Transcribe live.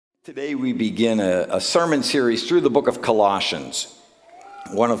Today we begin a sermon series through the book of Colossians,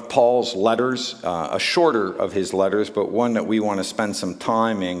 one of Paul's letters, a shorter of his letters, but one that we want to spend some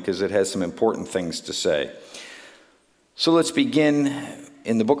time in because it has some important things to say. So let's begin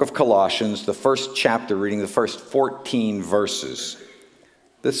in the book of Colossians, the first chapter, reading the first 14 verses.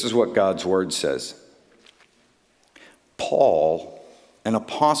 This is what God's word says. Paul, an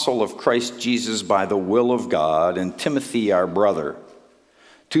apostle of Christ Jesus by the will of God, and Timothy our brother,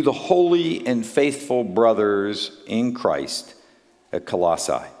 to the holy and faithful brothers in Christ at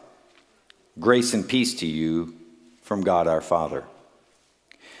Colossae, grace and peace to you from God our Father.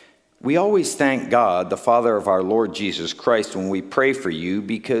 We always thank God, the Father of our Lord Jesus Christ, when we pray for you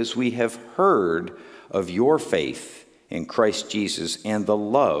because we have heard of your faith in Christ Jesus and the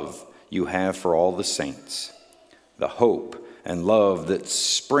love you have for all the saints, the hope and love that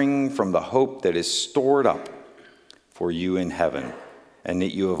spring from the hope that is stored up for you in heaven, and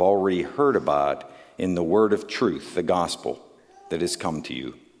that you have already heard about in the word of truth, the gospel that has come to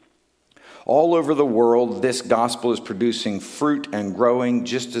you. All over the world, this gospel is producing fruit and growing,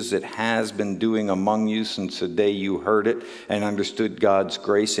 just as it has been doing among you since the day you heard it and understood God's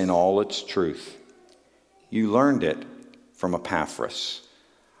grace in all its truth. You learned it from Epaphras,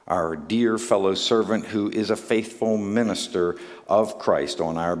 our dear fellow servant, who is a faithful minister of Christ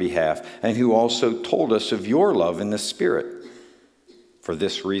on our behalf, and who also told us of your love in the Spirit. For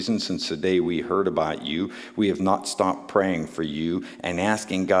this reason, since the day we heard about you, we have not stopped praying for you and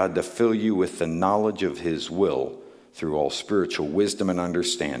asking God to fill you with the knowledge of his will through all spiritual wisdom and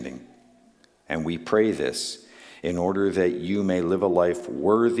understanding. And we pray this in order that you may live a life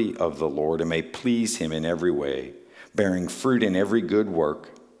worthy of the Lord and may please him in every way, bearing fruit in every good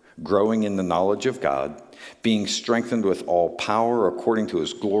work, growing in the knowledge of God, being strengthened with all power according to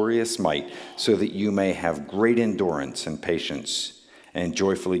his glorious might, so that you may have great endurance and patience, and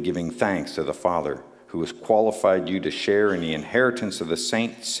joyfully giving thanks to the Father, who has qualified you to share in the inheritance of the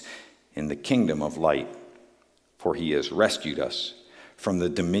saints in the kingdom of light. For he has rescued us from the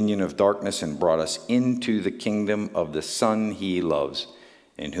dominion of darkness and brought us into the kingdom of the Son he loves,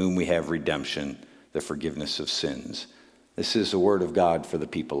 in whom we have redemption, the forgiveness of sins. This is the word of God for the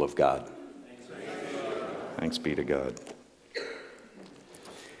people of God. Thanks be to God.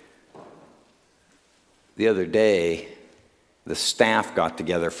 The other day, the staff got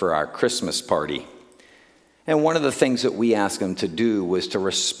together for our Christmas party. And one of the things that we asked them to do was to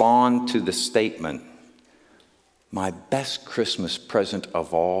respond to the statement, "My best Christmas present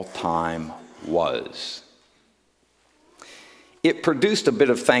of all time was." It produced a bit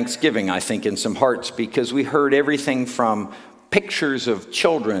of thanksgiving, I think, in some hearts, because we heard everything from pictures of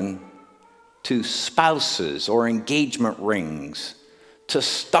children to spouses or engagement rings to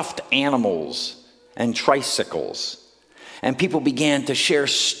stuffed animals and tricycles. And people began to share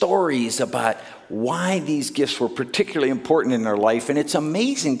stories about why these gifts were particularly important in their life. And it's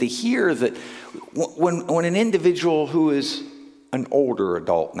amazing to hear that when an individual who is an older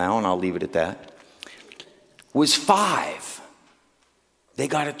adult now, and I'll leave it at that, was 5, they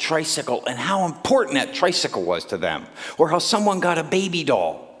got a tricycle, and how important that tricycle was to them. Or how someone got a baby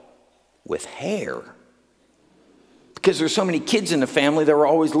doll with hair. Because there's so many kids in the family, there were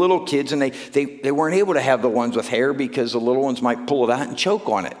always little kids, and they weren't able to have the ones with hair because the little ones might pull it out and choke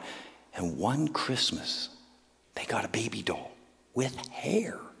on it. And one Christmas, they got a baby doll with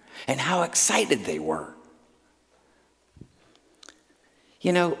hair, and how excited they were.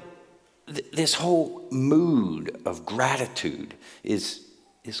 You know, this whole mood of gratitude is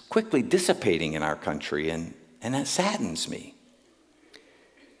quickly dissipating in our country, and that saddens me.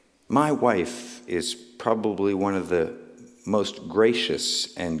 My wife is probably one of the most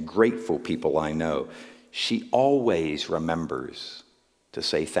gracious and grateful people I know. She always remembers to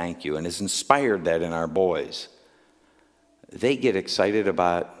say thank you and has inspired that in our boys. They get excited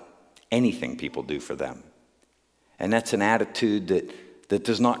about anything people do for them. And that's an attitude that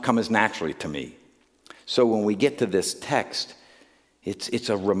does not come as naturally to me. So when we get to this text, it's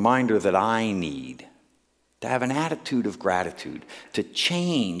a reminder that I need to have an attitude of gratitude, to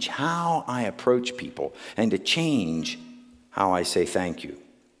change how I approach people, and to change how I say thank you.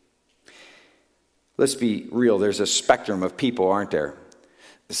 Let's be real, there's a spectrum of people, aren't there?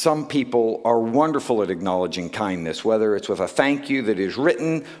 Some people are wonderful at acknowledging kindness, whether it's with a thank you that is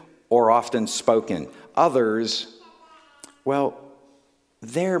written or often spoken. Others, well,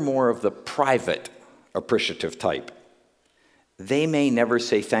 they're more of the private appreciative type. They may never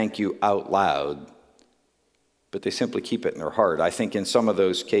say thank you out loud, but they simply keep it in their heart. I think in some of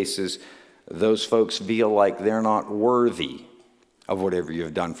those cases, those folks feel like they're not worthy of whatever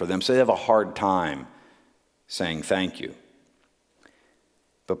you've done for them, so they have a hard time saying thank you.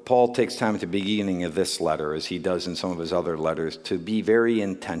 But Paul takes time at the beginning of this letter, as he does in some of his other letters, to be very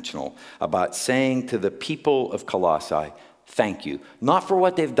intentional about saying to the people of Colossae, thank you. Not for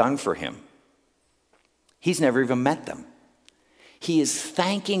what they've done for him. He's never even met them. He is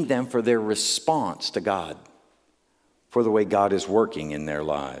thanking them for their response to God, for the way God is working in their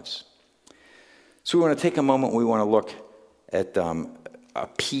lives. So we want to take a moment. We want to look at a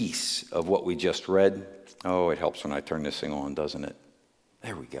piece of what we just read. Oh, it helps when I turn this thing on, doesn't it?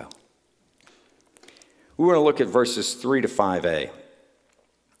 There we go. We want to look at verses 3 to 5a.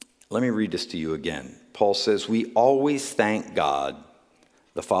 Let me read this to you again. Paul says, we always thank God,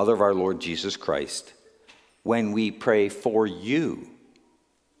 the Father of our Lord Jesus Christ, when we pray for you,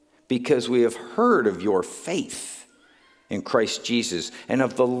 because we have heard of your faith in Christ Jesus and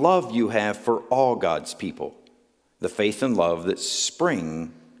of the love you have for all God's people, the faith and love that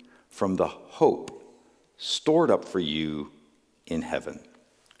spring from the hope stored up for you in heaven.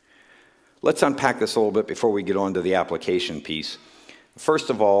 Let's unpack this a little bit before we get on to the application piece.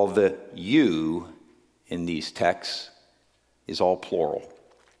 First of all, the you in these texts is all plural.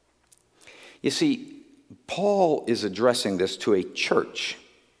 You see, Paul is addressing this to a church,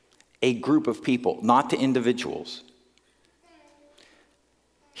 a group of people, not to individuals.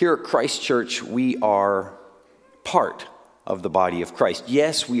 Here at Christ Church, we are part of the body of Christ.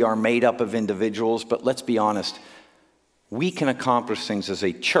 Yes, we are made up of individuals, but let's be honest, we can accomplish things as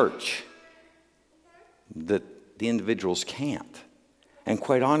a church that the individuals can't. And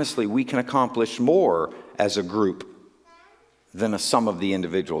quite honestly, we can accomplish more as a group than a sum of the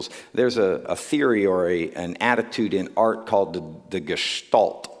individuals. There's a theory or an attitude in art called the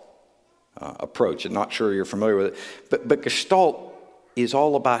Gestalt approach. I'm not sure you're familiar with it. But Gestalt is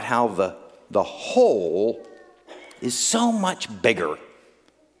all about how the whole is so much bigger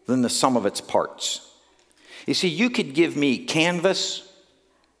than the sum of its parts. You see, you could give me canvas,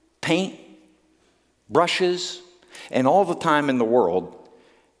 paint, brushes, and all the time in the world,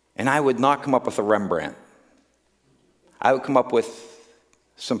 and I would not come up with a Rembrandt. I would come up with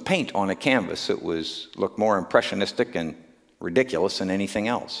some paint on a canvas that looked more impressionistic and ridiculous than anything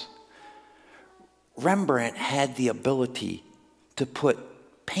else. Rembrandt had the ability to put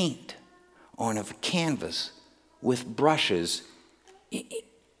paint on a canvas with brushes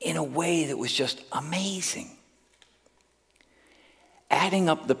in a way that was just amazing. Adding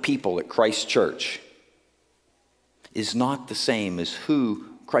up the people at Christ Church is not the same as who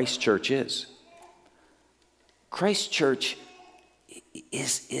Christ Church is. Christ Church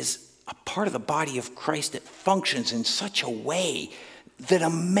is a part of the body of Christ that functions in such a way that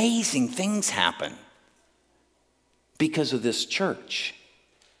amazing things happen because of this church.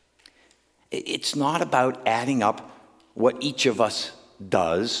 It's not about adding up what each of us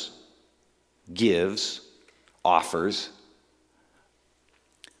does, gives, offers,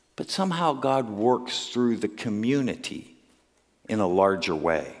 but somehow God works through the community in a larger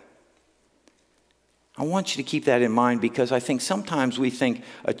way. I want you to keep that in mind, because I think sometimes we think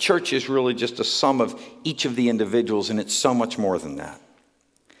a church is really just a sum of each of the individuals, and it's so much more than that.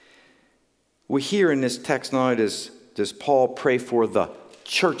 We hear in this text not only does Paul pray for the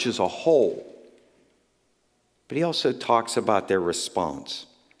church as a whole, but he also talks about their response.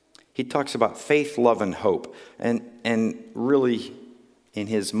 He talks about faith, love, and hope. And really, in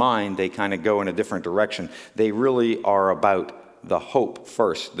his mind, they kind of go in a different direction. They really are about the hope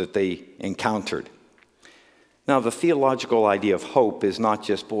first that they encountered. Now, the theological idea of hope is not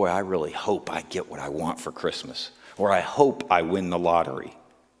just, boy, I really hope I get what I want for Christmas, or I hope I win the lottery.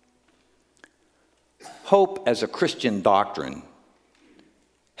 Hope as a Christian doctrine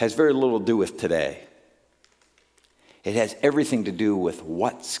has very little to do with today. It has everything to do with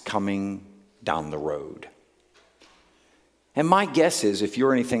what's coming down the road. And my guess is, if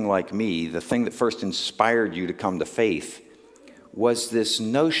you're anything like me, the thing that first inspired you to come to faith was this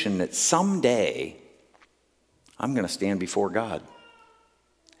notion that someday I'm going to stand before God.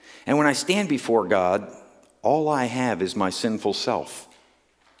 And when I stand before God, all I have is my sinful self.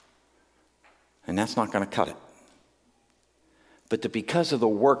 And that's not going to cut it. But that because of the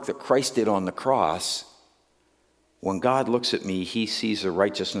work that Christ did on the cross, when God looks at me, he sees the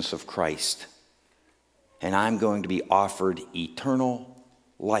righteousness of Christ. And I'm going to be offered eternal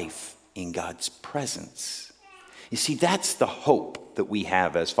life in God's presence. You see, that's the hope that we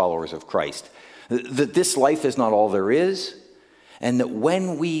have as followers of Christ. That this life is not all there is, and that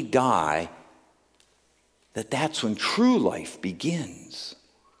when we die, that's when true life begins.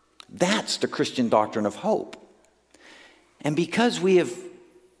 That's the Christian doctrine of hope. And because we have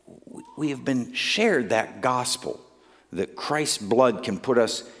been shared that gospel, that Christ's blood can put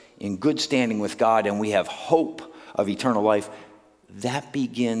us in good standing with God, and we have hope of eternal life, that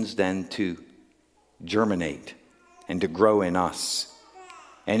begins then to germinate and to grow in us.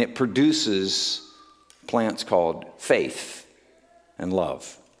 And it produces plants called faith and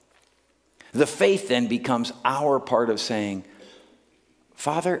love. The faith then becomes our part of saying,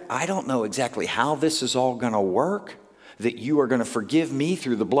 Father, I don't know exactly how this is all going to work, that you are going to forgive me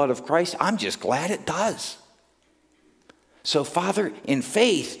through the blood of Christ. I'm just glad it does. So, Father, in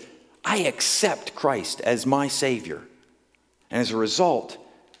faith, I accept Christ as my Savior. And as a result,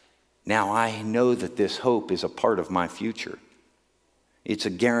 now I know that this hope is a part of my future. It's a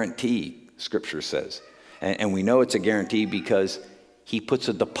guarantee, Scripture says. And we know it's a guarantee because he puts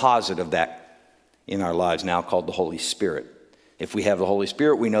a deposit of that in our lives now called the Holy Spirit. If we have the Holy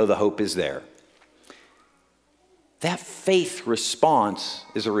Spirit, we know the hope is there. That faith response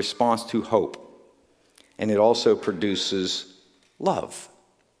is a response to hope. And it also produces love.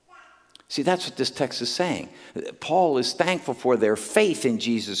 See, that's what this text is saying. Paul is thankful for their faith in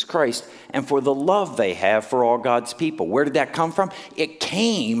Jesus Christ and for the love they have for all God's people. Where did that come from? It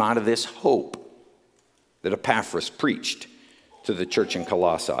came out of this hope that Epaphras preached to the church in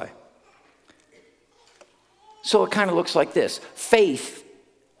Colossae. So it kind of looks like this. Faith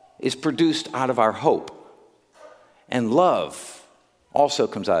is produced out of our hope. And love also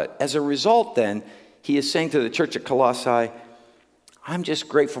comes out. As a result, then, he is saying to the church at Colossae, I'm just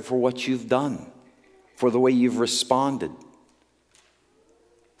grateful for what you've done, for the way you've responded.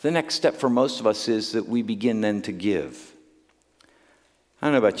 The next step for most of us is that we begin then to give. I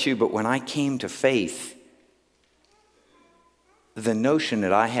don't know about you, but when I came to faith, the notion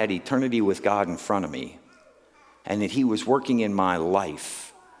that I had eternity with God in front of me and that he was working in my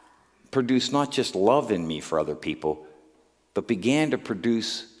life produced not just love in me for other people, but began to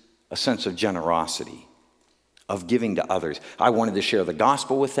produce a sense of generosity, of giving to others. I wanted to share the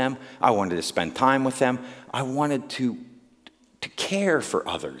gospel with them. I wanted to spend time with them. I wanted to care for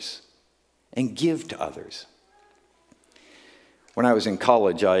others and give to others. When I was in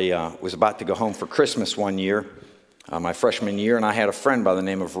college, I was about to go home for Christmas one year, my freshman year, and I had a friend by the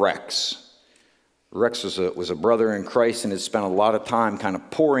name of Rex. Rex was a brother in Christ and had spent a lot of time kind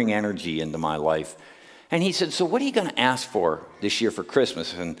of pouring energy into my life. And he said, so what are you going to ask for this year for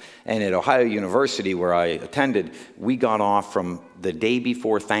Christmas? And at Ohio University, where I attended, we got off from the day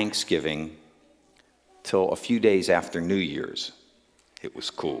before Thanksgiving till a few days after New Year's. It was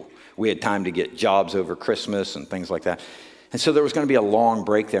cool. We had time to get jobs over Christmas and things like that. And so there was going to be a long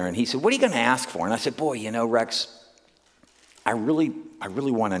break there. And he said, what are you going to ask for? And I said, boy, you know, Rex, I really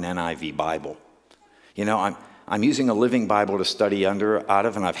want an NIV Bible. You know, I'm using a Living Bible to study out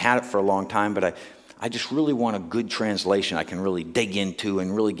of, and I've had it for a long time, but I just really want a good translation I can really dig into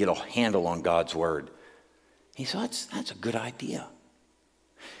and really get a handle on God's Word. He said, that's a good idea.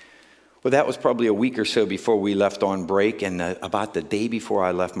 Well, that was probably a week or so before we left on break, and about the day before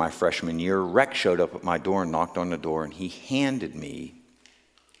I left my freshman year, Rex showed up at my door and knocked on the door, and he handed me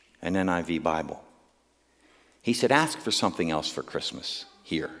an NIV Bible. He said, ask for something else for Christmas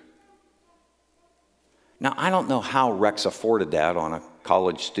here. Now, I don't know how Rex afforded that on a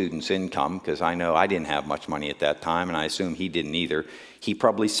college student's income, because I know I didn't have much money at that time, and I assume he didn't either. He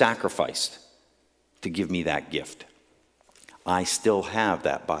probably sacrificed to give me that gift. I still have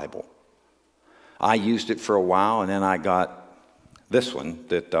that Bible. I used it for a while, and then I got this one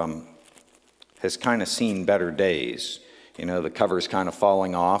that has kind of seen better days. You know, the cover's kind of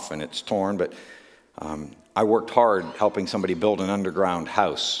falling off, and it's torn, but I worked hard helping somebody build an underground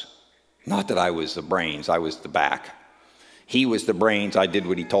house. Not that I was the brains, I was the back. He was the brains, I did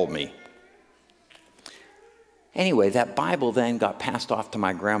what he told me. Anyway, that Bible then got passed off to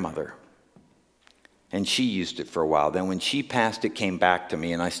my grandmother. And she used it for a while. Then when she passed, it came back to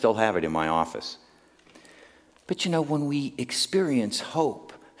me, and I still have it in my office. But you know, when we experience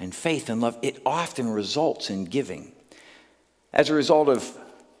hope and faith and love, it often results in giving. As a result of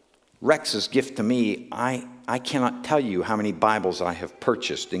Rex's gift to me, I cannot tell you how many Bibles I have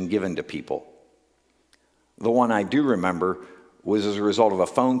purchased and given to people. The one I do remember was as a result of a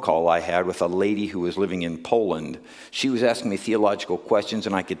phone call I had with a lady who was living in Poland. She was asking me theological questions,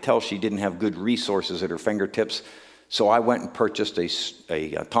 and I could tell she didn't have good resources at her fingertips. So I went and purchased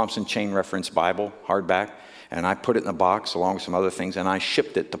a Thompson Chain Reference Bible, hardback, and I put it in a box along with some other things, and I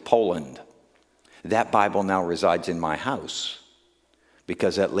shipped it to Poland. That Bible now resides in my house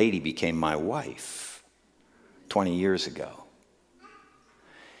because that lady became my wife 20 years ago.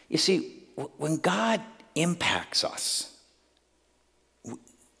 You see, when God impacts us,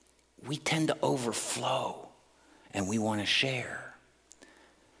 we tend to overflow, and we want to share.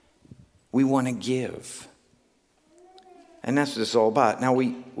 We want to give. And that's what it's all about. Now,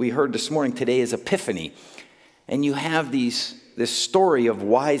 we heard this morning, today is Epiphany, and you have this this story of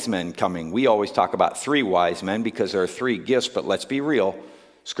wise men coming. We always talk about 3 wise men because there are 3 gifts, but let's be real.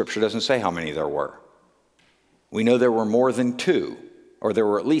 Scripture doesn't say how many there were. We know there were more than 2, or there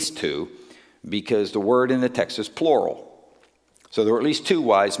were at least 2, because the word in the text is plural. So there were at least 2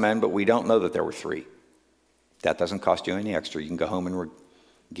 wise men, but we don't know that there were 3. That doesn't cost you any extra. You can go home and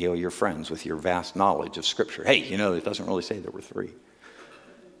regale your friends with your vast knowledge of Scripture. Hey, you know, it doesn't really say there were 3.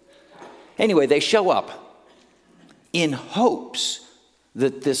 Anyway, they show up in hopes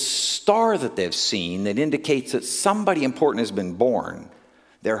that this star that they've seen that indicates that somebody important has been born,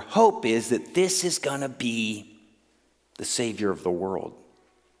 their hope is that this is going to be the Savior of the world.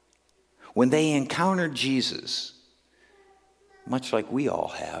 When they encountered Jesus, much like we all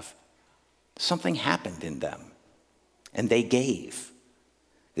have, something happened in them. And they gave.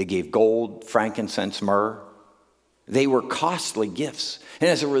 They gave gold, frankincense, myrrh. They were costly gifts. And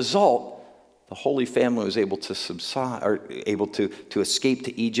as a result, the Holy Family was able to subside, or able to escape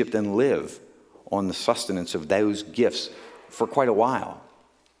to Egypt and live on the sustenance of those gifts for quite a while.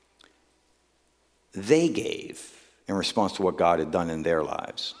 They gave in response to what God had done in their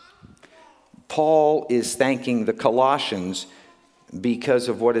lives. Paul is thanking the Colossians because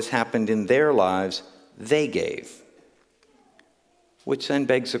of what has happened in their lives. They gave. Which then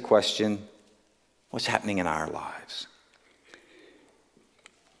begs the question, what's happening in our lives?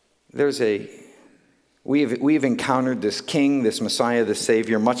 We've encountered this King, this Messiah, this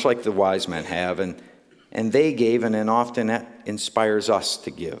Savior, much like the wise men have, and they gave, and then often that inspires us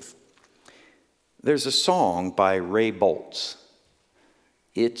to give. There's a song by Ray Boltz.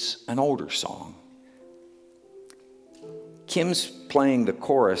 It's an older song. Kim's playing the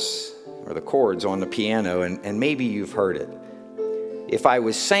chorus, or the chords on the piano, and maybe you've heard it. If I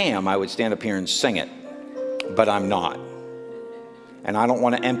was Sam, I would stand up here and sing it, but I'm not. And I don't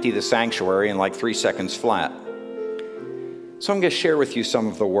want to empty the sanctuary in like 3 seconds flat. So I'm going to share with you some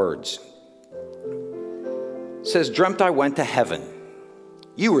of the words. It says, dreamt I went to heaven.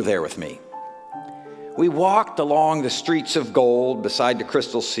 You were there with me. We walked along the streets of gold beside the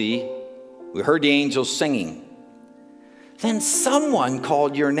crystal sea. We heard the angels singing. Then someone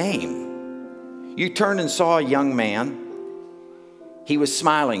called your name. You turned and saw a young man. He was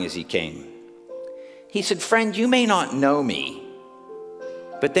smiling as he came. He said, friend, you may not know me.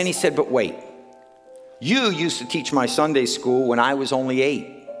 But then he said, but wait, you used to teach my Sunday school when I was only 8.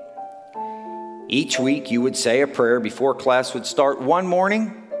 Each week you would say a prayer before class would start. One morning,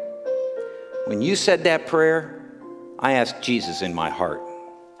 when you said that prayer, I asked Jesus in my heart,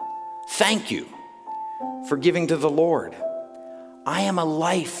 thank you for giving to the Lord. I am a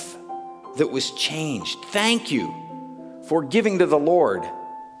life that was changed. Thank you for giving to the Lord.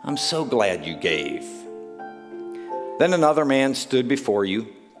 I'm so glad you gave. Then another man stood before you.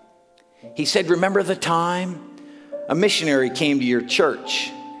 He said, remember the time a missionary came to your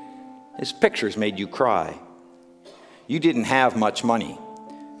church? His pictures made you cry. You didn't have much money,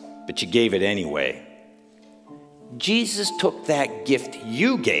 but you gave it anyway. Jesus took that gift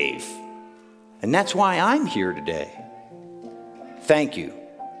you gave, and that's why I'm here today. Thank you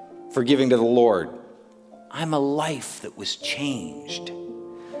for giving to the Lord. I'm a life that was changed.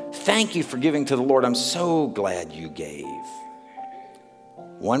 Thank you for giving to the Lord. I'm so glad you gave.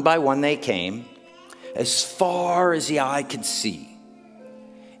 One by one they came, as far as the eye could see.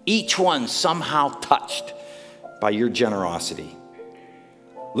 Each one somehow touched by your generosity.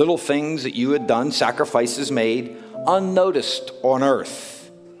 Little things that you had done, sacrifices made, unnoticed on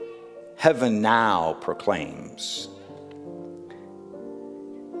earth. Heaven now proclaims.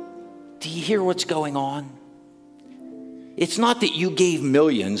 Do you hear what's going on? It's not that you gave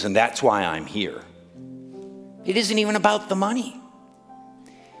millions and that's why I'm here. It isn't even about the money.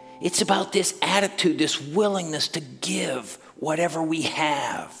 It's about this attitude, this willingness to give whatever we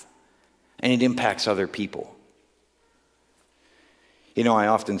have. And it impacts other people. You know, I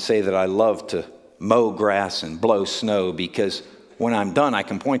often say that I love to mow grass and blow snow because when I'm done, I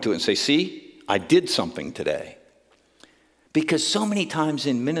can point to it and say, see, I did something today. Because so many times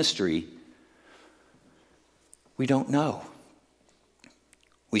in ministry, we don't know.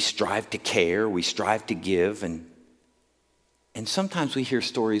 We strive to care, we strive to give, and sometimes we hear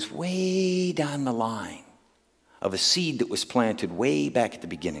stories way down the line of a seed that was planted way back at the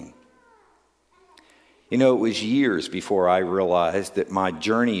beginning. You know, it was years before I realized that my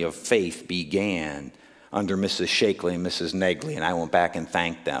journey of faith began under Mrs. Shakely and Mrs. Negley, and I went back and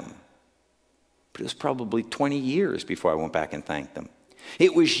thanked them. But it was probably 20 years before I went back and thanked them.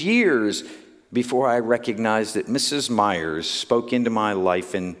 It was years before I recognized that Mrs. Myers spoke into my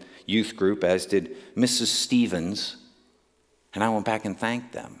life in youth group, as did Mrs. Stevens, and I went back and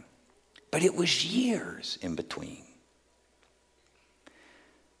thanked them. But it was years in between.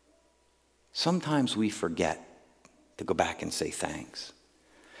 sometimes we forget to go back and say thanks.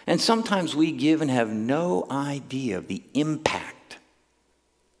 And sometimes we give and have no idea of the impact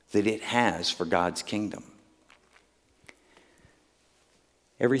that it has for God's kingdom.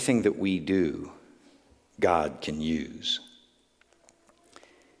 Everything that we do, God can use.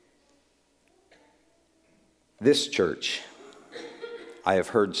 This church, I have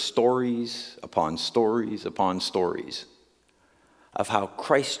heard stories upon stories upon stories of how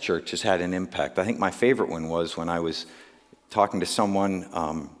Christ Church has had an impact. I think my favorite one was when I was talking to someone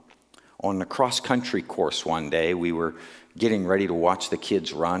on the cross-country course one day. We were getting ready to watch the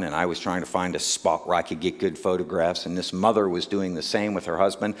kids run, and I was trying to find a spot where I could get good photographs, and this mother was doing the same with her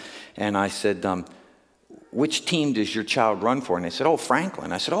husband. And I said, which team does your child run for? And they said, oh,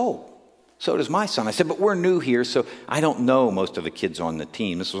 Franklin. I said, oh, so does my son. I said, but we're new here, so I don't know most of the kids on the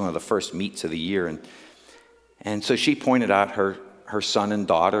team. This was one of the first meets of the year. And so she pointed out her son and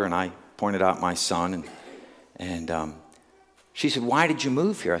daughter, and I pointed out my son. And she said, why did you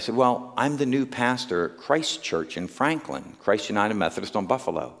move here? I said, well, I'm the new pastor at Christ Church in Franklin, Christ United Methodist on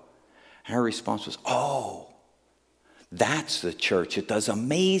Buffalo. And her response was, oh, that's the church that does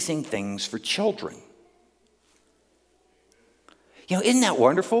amazing things for children. You know, isn't that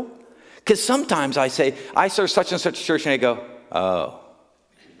wonderful? Because sometimes I say, I serve such and such a church, and they go, oh,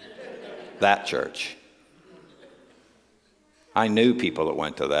 that church. I knew people that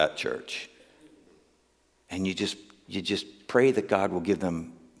went to that church. And you just pray that God will give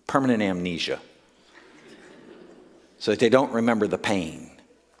them permanent amnesia so that they don't remember the pain.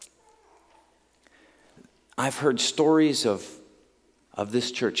 I've heard stories of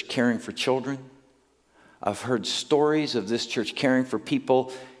this church caring for children. I've heard stories of this church caring for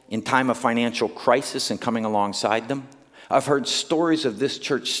people in time of financial crisis and coming alongside them. I've heard stories of this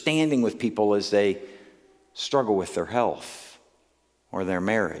church standing with people as they struggle with their health or their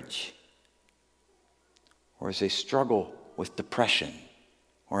marriage, or as they struggle with depression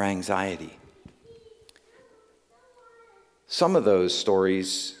or anxiety. Some of those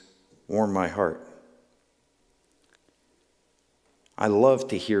stories warm my heart. I love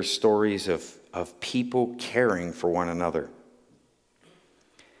to hear stories of people caring for one another.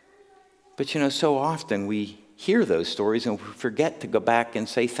 But you know, so often we hear those stories and we forget to go back and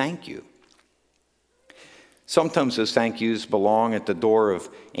say thank you. Sometimes those thank yous belong at the door of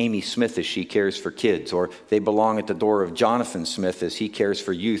Amy Smith as she cares for kids, or they belong at the door of Jonathan Smith as he cares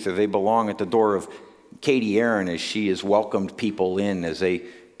for youth, or they belong at the door of Katie Aaron as she has welcomed people in as they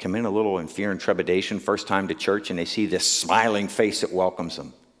come in a little in fear and trepidation, first time to church, and they see this smiling face that welcomes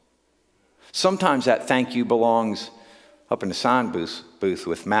them. Sometimes that thank you belongs up in the sound booth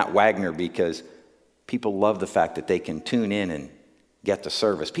with Matt Wagner, because people love the fact that they can tune in and get the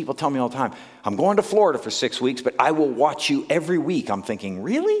service. People tell me all the time, I'm going to Florida for 6 weeks, but I will watch you every week. I'm thinking,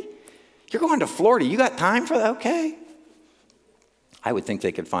 really? You're going to Florida? You got time for that? Okay. I would think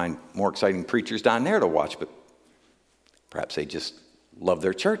they could find more exciting preachers down there to watch, but perhaps they just love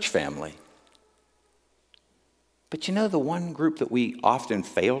their church family. But you know, the one group that we often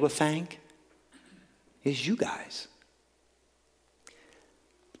fail to thank is you guys.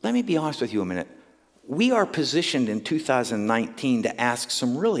 Let me be honest with you a minute. We are positioned in 2019 to ask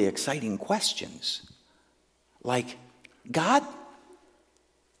some really exciting questions. Like, God,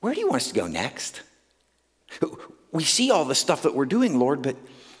 where do you want us to go next? We see all the stuff that we're doing, Lord, but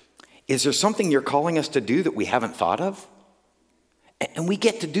is there something you're calling us to do that we haven't thought of? And we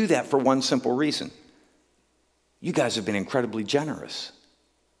get to do that for one simple reason. You guys have been incredibly generous.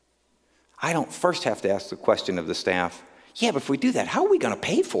 I don't first have to ask the question of the staff, yeah, but if we do that, how are we going to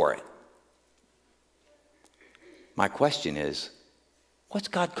pay for it? My question is, what's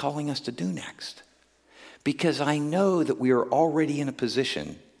God calling us to do next? Because I know that we are already in a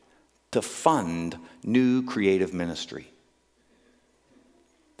position to fund new creative ministry.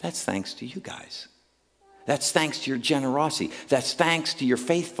 That's thanks to you guys. That's thanks to your generosity. That's thanks to your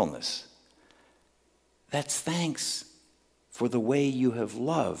faithfulness. That's thanks for the way you have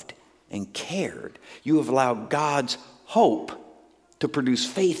loved and cared. You have allowed God's hope to produce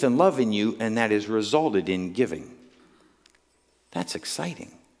faith and love in you, and that has resulted in giving. That's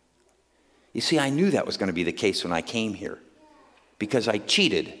exciting. You see, I knew that was going to be the case when I came here, because I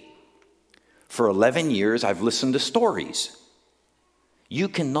cheated. For 11 years, I've listened to stories. You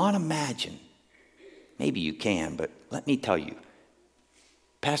cannot imagine, maybe you can, but let me tell you,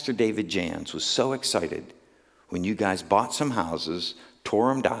 Pastor David Jans was so excited when you guys bought some houses,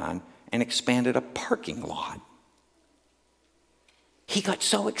 tore them down, and expanded a parking lot. He got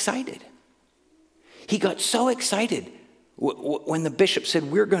so excited. He got so excited when the bishop said,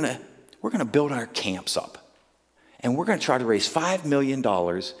 we're going to build our camps up. and we're going to try to raise $5 million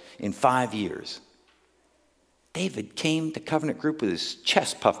in 5 years. David came to Covenant Group with his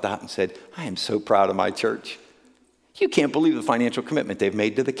chest puffed out and said, I am so proud of my church. You can't believe the financial commitment they've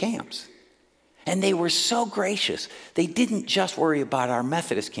made to the camps. And they were so gracious. They didn't just worry about our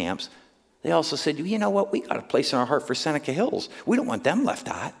Methodist camps. They also said, you know what? We got a place in our heart for Seneca Hills. We don't want them left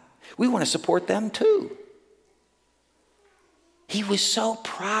out. We want to support them too. He was so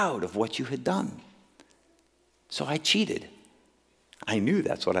proud of what you had done. So I cheated. I knew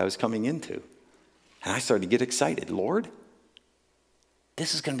that's what I was coming into. And I started to get excited. Lord,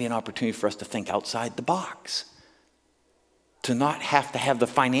 this is going to be an opportunity for us to think outside the box. To not have to have the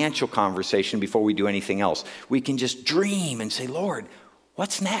financial conversation before we do anything else. We can just dream and say, Lord,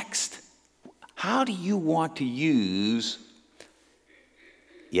 what's next? How do you want to use,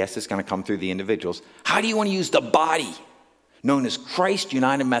 yes, it's going to come through the individuals. How do you want to use the body known as Christ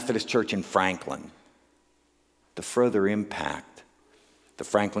United Methodist Church in Franklin to further impact the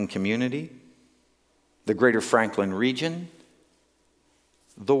Franklin community, the greater Franklin region,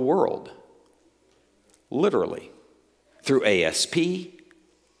 the world, literally, through ASP,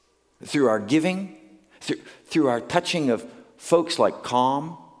 through our giving, through our touching of folks like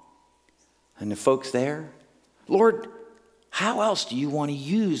CUMC and the folks there? Lord, how else do you want to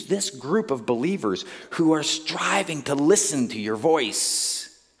use this group of believers who are striving to listen to your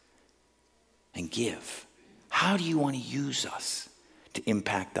voice and give? How do you want to use us to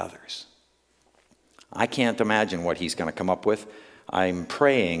impact others? I can't imagine what he's going to come up with. I'm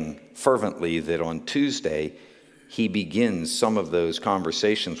praying fervently that on Tuesday he begins some of those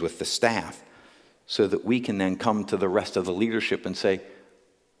conversations with the staff so that we can then come to the rest of the leadership and say,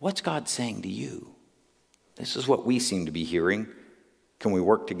 what's God saying to you? This is what we seem to be hearing. Can we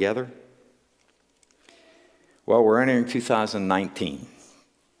work together? Well, we're entering 2019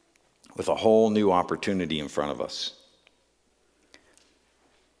 with a whole new opportunity in front of us.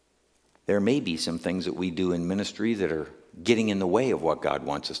 There may be some things that we do in ministry that are getting in the way of what God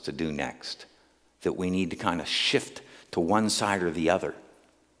wants us to do next, that we need to kind of shift to one side or the other.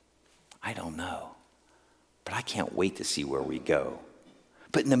 I don't know, but I can't wait to see where we go.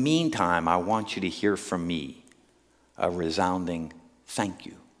 But in the meantime, I want you to hear from me a resounding thank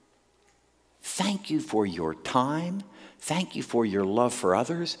you. Thank you for your time. Thank you for your love for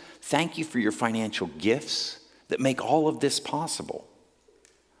others. Thank you for your financial gifts that make all of this possible.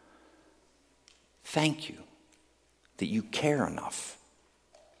 Thank you that you care enough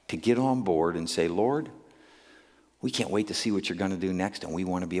to get on board and say, Lord, we can't wait to see what you're going to do next, and we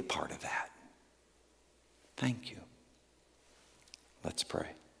want to be a part of that. Thank you. Let's pray.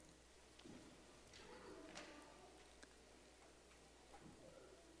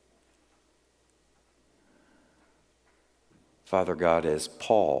 Father God, as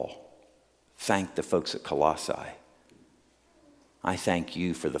Paul thanked the folks at Colossae, I thank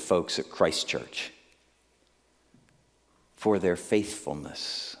you for the folks at Christ Church, for their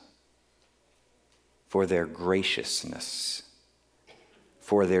faithfulness, for their graciousness,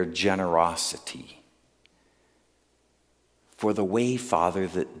 for their generosity, for the way, Father,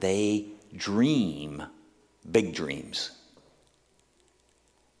 that they dream big dreams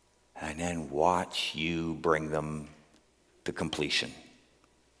and then watch you bring them to completion.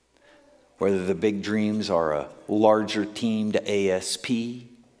 Whether the big dreams are a larger team to ASP,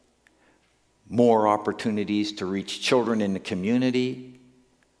 more opportunities to reach children in the community,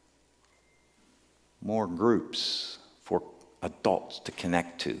 more groups for adults to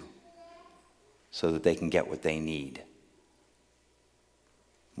connect to so that they can get what they need.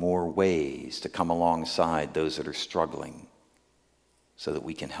 More ways to come alongside those that are struggling so that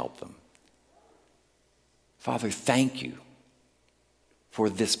we can help them. Father, thank you for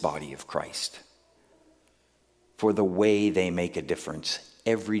this body of Christ, for the way they make a difference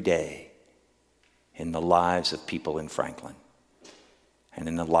every day in the lives of people in Franklin and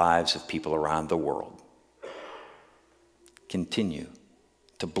in the lives of people around the world. Continue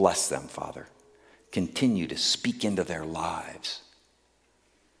to bless them, Father. Continue to speak into their lives.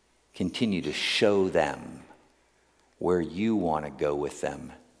 Continue to show them where you want to go with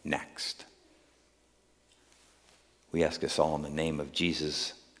them next. We ask us all in the name of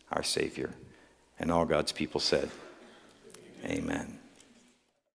Jesus, our Savior, and all God's people said, Amen.